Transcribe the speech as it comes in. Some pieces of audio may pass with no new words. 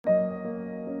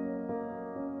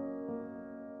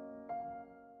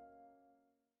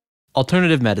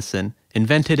Alternative medicine,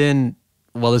 invented in,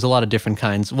 well, there's a lot of different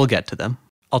kinds, we'll get to them.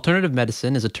 Alternative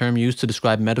medicine is a term used to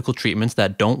describe medical treatments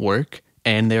that don't work,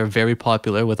 and they're very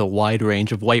popular with a wide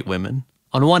range of white women.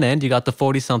 On one end, you got the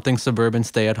 40-something suburban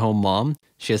stay-at-home mom.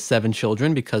 She has 7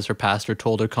 children because her pastor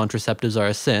told her contraceptives are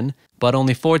a sin, but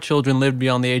only 4 children lived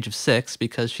beyond the age of 6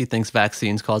 because she thinks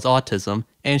vaccines cause autism,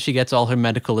 and she gets all her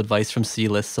medical advice from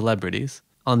C-list celebrities.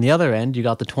 On the other end, you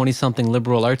got the 20-something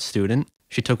liberal arts student.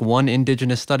 She took one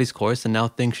Indigenous Studies course and now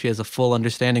thinks she has a full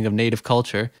understanding of Native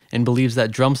culture and believes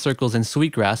that drum circles and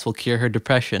sweetgrass will cure her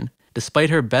depression. Despite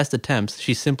her best attempts,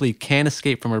 she simply can't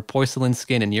escape from her porcelain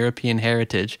skin and European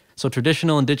heritage, so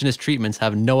traditional Indigenous treatments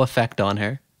have no effect on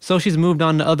her. So she's moved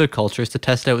on to other cultures to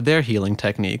test out their healing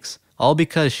techniques, all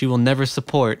because she will never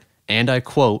support, and I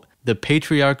quote, the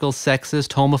patriarchal,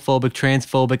 sexist, homophobic,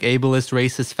 transphobic, ableist,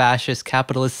 racist, fascist,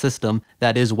 capitalist system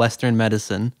that is Western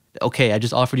medicine. Okay, I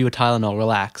just offered you a Tylenol,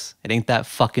 relax. It ain't that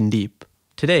fucking deep.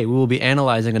 Today, we will be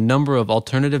analyzing a number of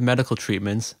alternative medical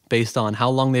treatments based on how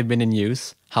long they've been in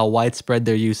use, how widespread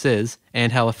their use is,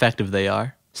 and how effective they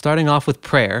are. Starting off with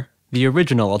prayer, the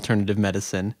original alternative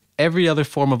medicine. Every other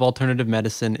form of alternative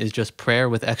medicine is just prayer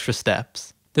with extra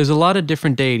steps. There's a lot of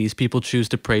different deities people choose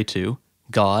to pray to.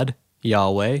 God,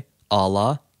 Yahweh,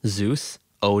 Allah, Zeus,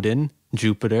 Odin,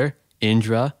 Jupiter,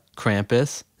 Indra,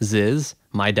 Krampus, Ziz,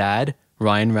 my dad,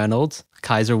 Ryan Reynolds,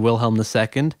 Kaiser Wilhelm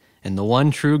II, and the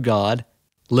one true God,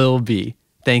 Lil B.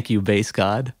 Thank you, base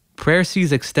God. Prayer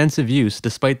sees extensive use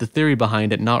despite the theory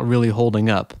behind it not really holding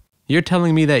up. You're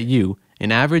telling me that you,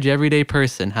 an average everyday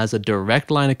person, has a direct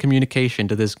line of communication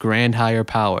to this grand higher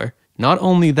power. Not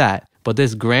only that, but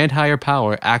this grand higher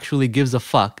power actually gives a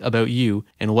fuck about you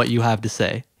and what you have to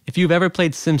say. If you've ever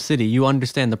played SimCity, you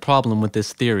understand the problem with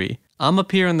this theory. I'm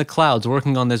up here in the clouds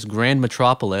working on this grand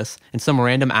metropolis, and some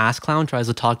random ass clown tries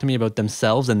to talk to me about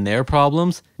themselves and their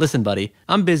problems? Listen, buddy,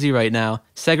 I'm busy right now,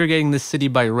 segregating this city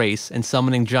by race and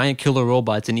summoning giant killer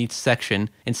robots in each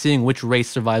section and seeing which race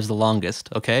survives the longest,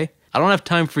 okay? I don't have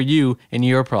time for you and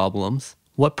your problems.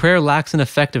 What prayer lacks in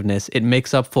effectiveness, it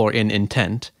makes up for in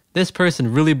intent. This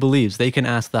person really believes they can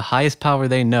ask the highest power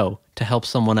they know to help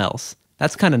someone else.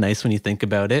 That's kinda nice when you think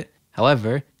about it.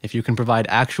 However, if you can provide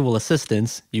actual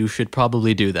assistance, you should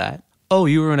probably do that. Oh,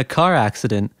 you were in a car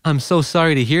accident. I'm so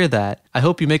sorry to hear that. I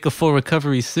hope you make a full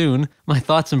recovery soon. My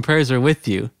thoughts and prayers are with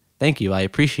you. Thank you, I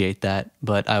appreciate that,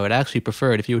 but I would actually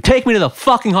prefer it if you would take me to the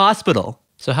fucking hospital!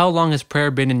 So how long has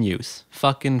prayer been in use?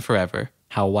 Fucking forever.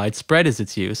 How widespread is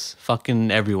its use?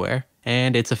 Fucking everywhere.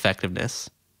 And its effectiveness?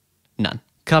 None.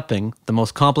 Cupping, the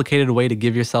most complicated way to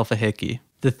give yourself a hickey.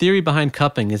 The theory behind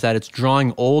cupping is that it's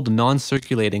drawing old,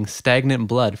 non-circulating, stagnant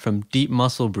blood from deep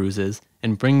muscle bruises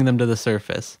and bringing them to the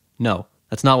surface. No,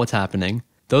 that's not what's happening.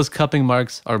 Those cupping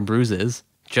marks are bruises,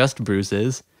 just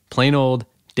bruises, plain old,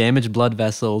 damaged blood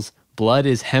vessels, blood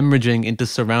is hemorrhaging into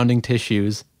surrounding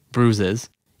tissues, bruises.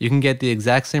 You can get the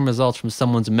exact same results from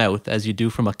someone's mouth as you do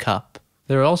from a cup.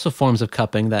 There are also forms of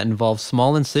cupping that involve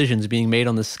small incisions being made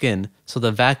on the skin, so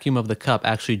the vacuum of the cup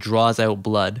actually draws out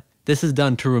blood. This is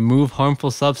done to remove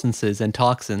harmful substances and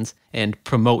toxins and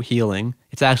promote healing.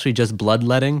 It's actually just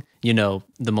bloodletting, you know,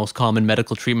 the most common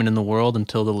medical treatment in the world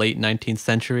until the late 19th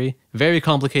century. Very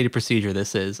complicated procedure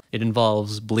this is. It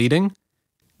involves bleeding,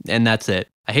 and that's it.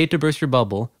 I hate to burst your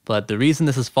bubble, but the reason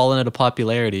this has fallen out of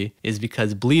popularity is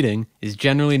because bleeding is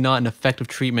generally not an effective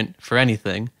treatment for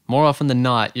anything. More often than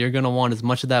not, you're going to want as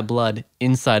much of that blood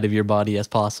inside of your body as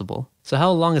possible. So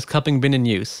how long has cupping been in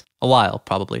use? A while,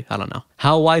 probably. I don't know.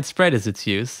 How widespread is its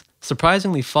use?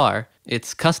 Surprisingly far.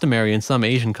 It's customary in some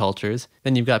Asian cultures.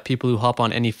 Then you've got people who hop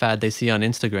on any fad they see on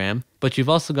Instagram. But you've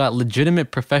also got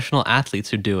legitimate professional athletes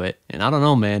who do it. And I don't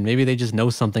know, man. Maybe they just know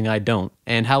something I don't.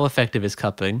 And how effective is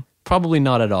cupping? Probably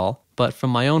not at all. But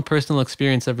from my own personal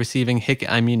experience of receiving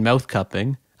mouth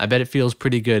cupping, I bet it feels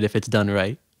pretty good if it's done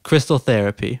right. Crystal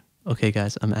therapy. Okay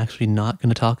guys, I'm actually not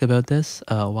going to talk about this.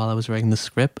 While I was writing the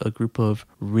script, a group of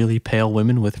really pale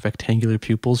women with rectangular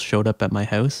pupils showed up at my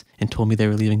house and told me they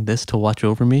were leaving this to watch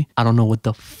over me. I don't know what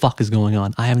the fuck is going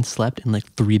on. I haven't slept in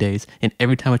like 3 days, and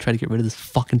every time I try to get rid of this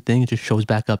fucking thing, it just shows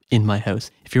back up in my house.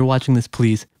 If you're watching this,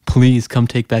 please come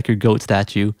take back your goat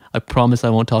statue. I promise I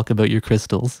won't talk about your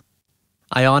crystals.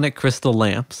 Ionic crystal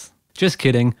lamps. Just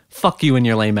kidding. Fuck you and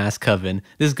your lame-ass coven.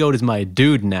 This goat is my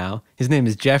dude now. His name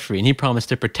is Jeffrey, and he promised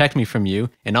to protect me from you,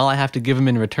 and all I have to give him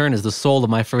in return is the soul of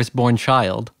my firstborn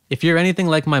child. If you're anything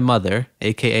like my mother,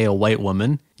 aka a white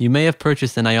woman, you may have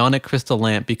purchased an ionic crystal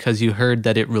lamp because you heard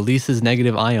that it releases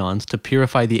negative ions to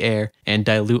purify the air and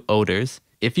dilute odors.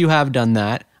 If you have done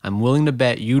that, I'm willing to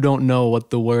bet you don't know what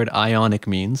the word ionic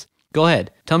means. Go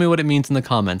ahead, tell me what it means in the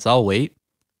comments, I'll wait.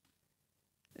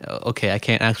 Okay, I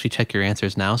can't actually check your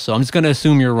answers now, so I'm just going to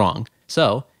assume you're wrong.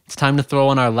 So, it's time to throw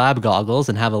on our lab goggles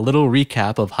and have a little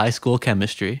recap of high school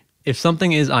chemistry. If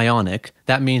something is ionic,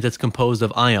 that means it's composed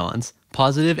of ions,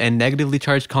 positive and negatively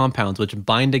charged compounds which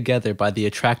bind together by the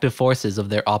attractive forces of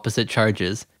their opposite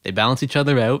charges. They balance each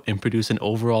other out and produce an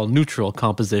overall neutral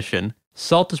composition.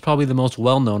 Salt is probably the most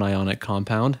well-known ionic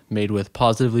compound, made with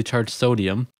positively charged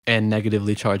sodium and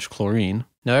negatively charged chlorine.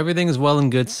 Now everything is well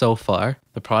and good so far.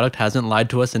 The product hasn't lied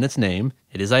to us in its name.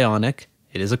 It is ionic,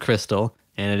 it is a crystal,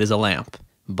 and it is a lamp.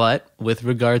 But with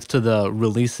regards to the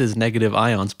releases negative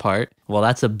ions part, well,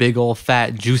 that's a big old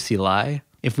fat juicy lie.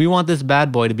 If we want this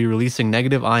bad boy to be releasing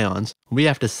negative ions, we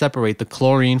have to separate the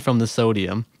chlorine from the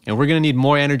sodium, and we're going to need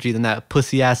more energy than that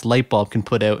pussy ass light bulb can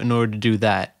put out in order to do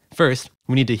that. First,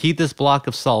 we need to heat this block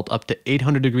of salt up to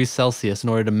 800 degrees Celsius in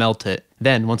order to melt it.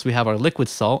 Then, once we have our liquid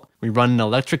salt, we run an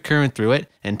electric current through it,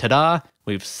 and ta-da,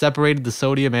 we've separated the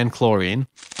sodium and chlorine.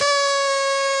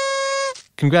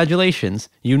 Congratulations,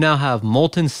 you now have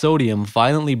molten sodium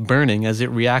violently burning as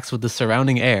it reacts with the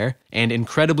surrounding air, and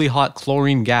incredibly hot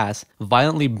chlorine gas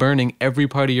violently burning every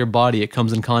part of your body it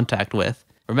comes in contact with.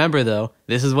 Remember though,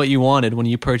 this is what you wanted when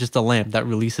you purchased a lamp that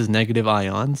releases negative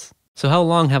ions. So how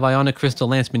long have ionic crystal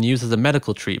lamps been used as a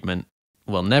medical treatment?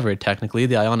 Well, never technically.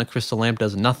 The ionic crystal lamp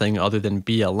does nothing other than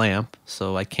be a lamp,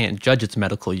 so I can't judge its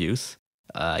medical use.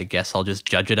 I guess I'll just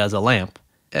judge it as a lamp.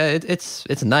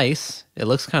 It's nice. It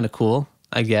looks kind of cool,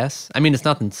 I guess. I mean, it's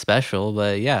nothing special,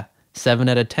 but yeah, 7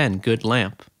 out of 10, good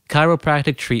lamp.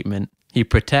 Chiropractic treatment. He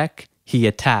protect, he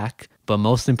attack, but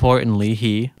most importantly,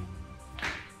 he...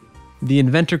 The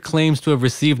inventor claims to have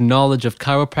received knowledge of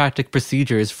chiropractic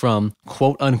procedures from,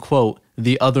 quote-unquote,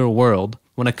 the other world.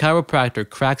 When a chiropractor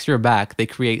cracks your back, they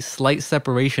create slight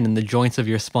separation in the joints of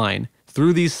your spine.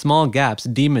 Through these small gaps,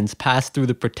 demons pass through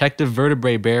the protective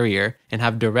vertebrae barrier and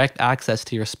have direct access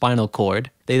to your spinal cord.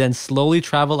 They then slowly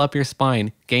travel up your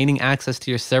spine, gaining access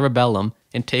to your cerebellum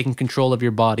and taking control of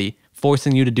your body,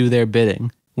 forcing you to do their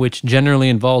bidding, which generally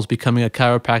involves becoming a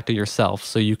chiropractor yourself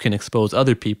so you can expose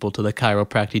other people to the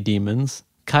chiropractic demons.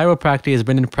 Chiropractic has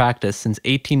been in practice since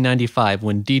 1895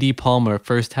 when D.D. Palmer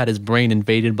first had his brain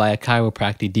invaded by a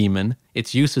chiropractic demon.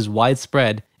 Its use is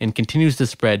widespread and continues to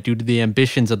spread due to the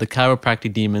ambitions of the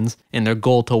chiropractic demons and their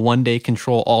goal to one day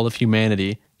control all of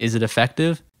humanity. Is it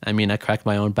effective? I mean, I crack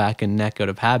my own back and neck out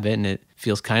of habit and it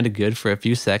feels kind of good for a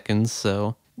few seconds,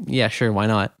 so yeah, sure, why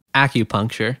not?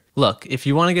 Acupuncture. Look, if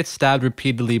you want to get stabbed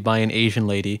repeatedly by an Asian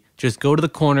lady, just go to the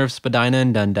corner of Spadina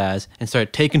and Dundas and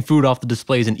start taking food off the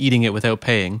displays and eating it without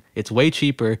paying. It's way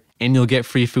cheaper and you'll get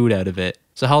free food out of it.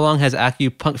 So how long has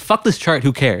acupuncture... Fuck this chart,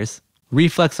 who cares?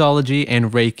 Reflexology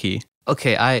and Reiki.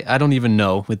 Okay, I don't even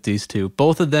know with these two.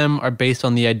 Both of them are based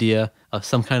on the idea of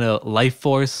some kind of life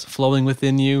force flowing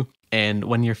within you, and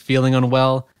when you're feeling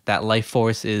unwell, that life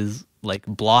force is like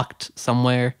blocked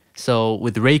somewhere. So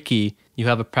with Reiki, you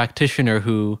have a practitioner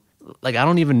who, like, I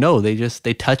don't even know,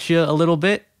 they touch you a little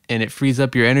bit and it frees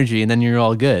up your energy and then you're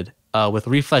all good. With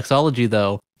reflexology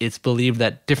though, it's believed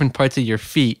that different parts of your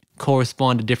feet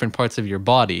correspond to different parts of your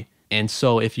body. And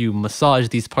so if you massage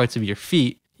these parts of your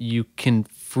feet, you can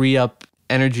free up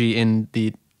energy in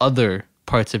the other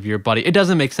parts of your body. It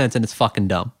doesn't make sense and it's fucking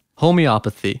dumb.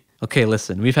 Homeopathy. Okay,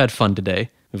 listen, we've had fun today.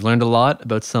 We've learned a lot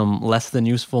about some less than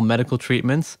useful medical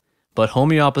treatments. But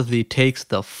homeopathy takes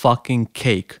the fucking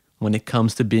cake when it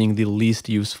comes to being the least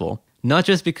useful. Not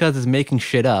just because it's making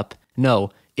shit up, no,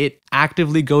 it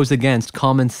actively goes against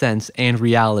common sense and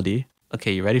reality.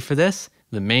 Okay, you ready for this?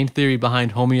 The main theory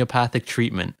behind homeopathic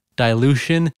treatment.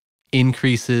 Dilution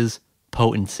increases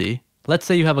potency. Let's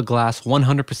say you have a glass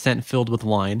 100% filled with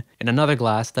wine and another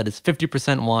glass that is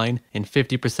 50% wine and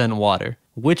 50% water.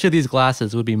 Which of these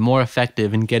glasses would be more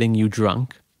effective in getting you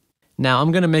drunk? Now,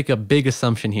 I'm going to make a big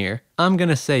assumption here. I'm going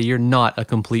to say you're not a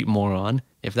complete moron.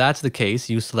 If that's the case,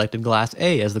 you selected glass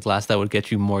A as the glass that would get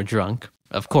you more drunk.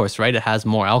 Of course, right? It has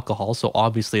more alcohol, so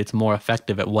obviously it's more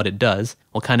effective at what it does.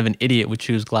 What kind of an idiot would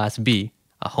choose glass B?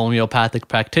 A homeopathic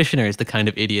practitioner is the kind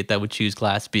of idiot that would choose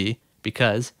glass B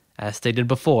because, as stated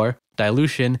before,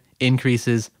 dilution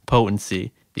increases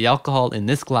potency. The alcohol in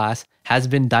this glass has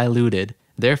been diluted,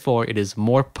 therefore it is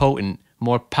more potent,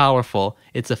 more powerful,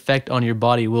 its effect on your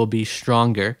body will be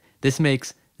stronger. This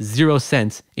makes zero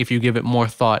sense if you give it more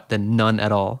thought than none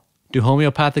at all. Do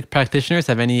homeopathic practitioners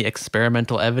have any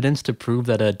experimental evidence to prove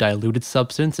that a diluted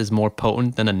substance is more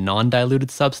potent than a non-diluted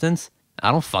substance?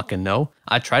 I don't fucking know.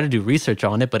 I tried to do research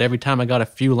on it, but every time I got a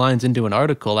few lines into an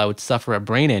article, I would suffer a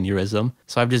brain aneurysm,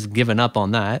 so I've just given up on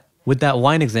that. With that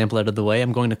wine example out of the way,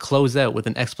 I'm going to close out with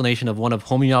an explanation of one of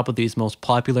homeopathy's most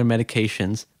popular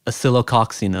medications,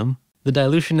 oscillococcinum. The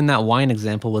dilution in that wine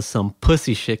example was some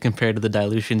pussy shit compared to the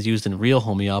dilutions used in real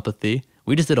homeopathy.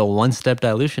 We just did a one-step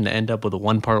dilution to end up with a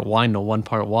 1 part wine to 1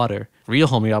 part water. Real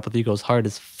homeopathy goes hard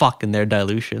as fuck in their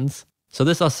dilutions. So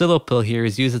this oscillopil here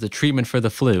is used as a treatment for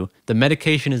the flu. The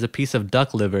medication is a piece of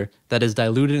duck liver that is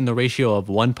diluted in the ratio of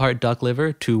 1 part duck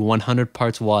liver to 100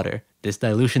 parts water. This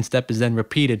dilution step is then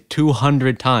repeated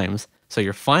 200 times. So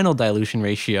your final dilution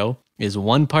ratio is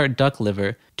 1 part duck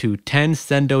liver to 10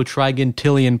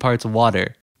 centotrigintillion parts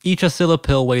water. Each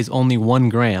oscillopil weighs only 1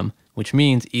 gram, which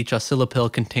means each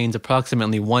oscillopil contains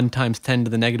approximately 1 times 10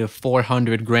 to the negative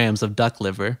 400 grams of duck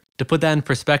liver. To put that in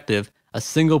perspective, a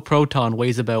single proton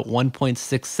weighs about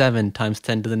 1.67 times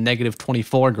 10 to the negative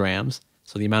 24 grams.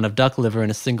 So the amount of duck liver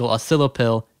in a single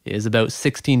oscillopil is about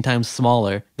 16 times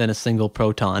smaller than a single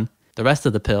proton. The rest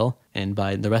of the pill, and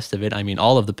by the rest of it I mean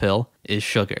all of the pill, is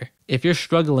sugar. If you're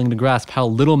struggling to grasp how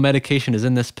little medication is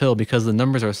in this pill because the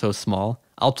numbers are so small,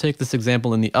 I'll take this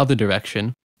example in the other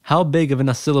direction. How big of an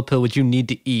oscillopil would you need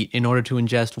to eat in order to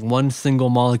ingest one single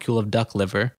molecule of duck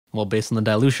liver? Well, based on the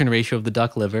dilution ratio of the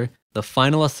duck liver, the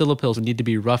final oscillopils would need to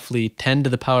be roughly 10 to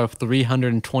the power of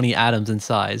 320 atoms in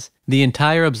size. The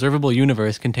entire observable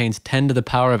universe contains 10 to the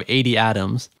power of 80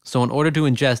 atoms, so in order to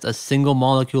ingest a single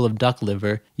molecule of duck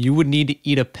liver, you would need to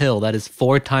eat a pill that is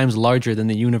 4 times larger than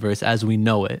the universe as we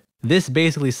know it. This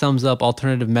basically sums up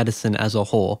alternative medicine as a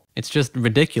whole. It's just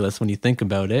ridiculous when you think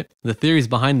about it. The theories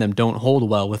behind them don't hold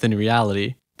well within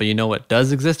reality. But you know what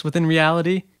does exist within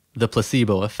reality? The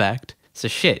placebo effect. So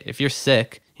shit, if you're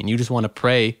sick and you just want to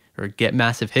pray or get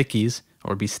massive hickeys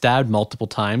or be stabbed multiple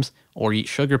times or eat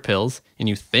sugar pills and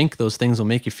you think those things will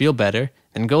make you feel better,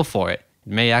 then go for it.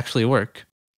 It may actually work.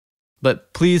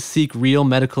 But please seek real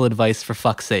medical advice for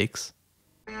fuck's sakes.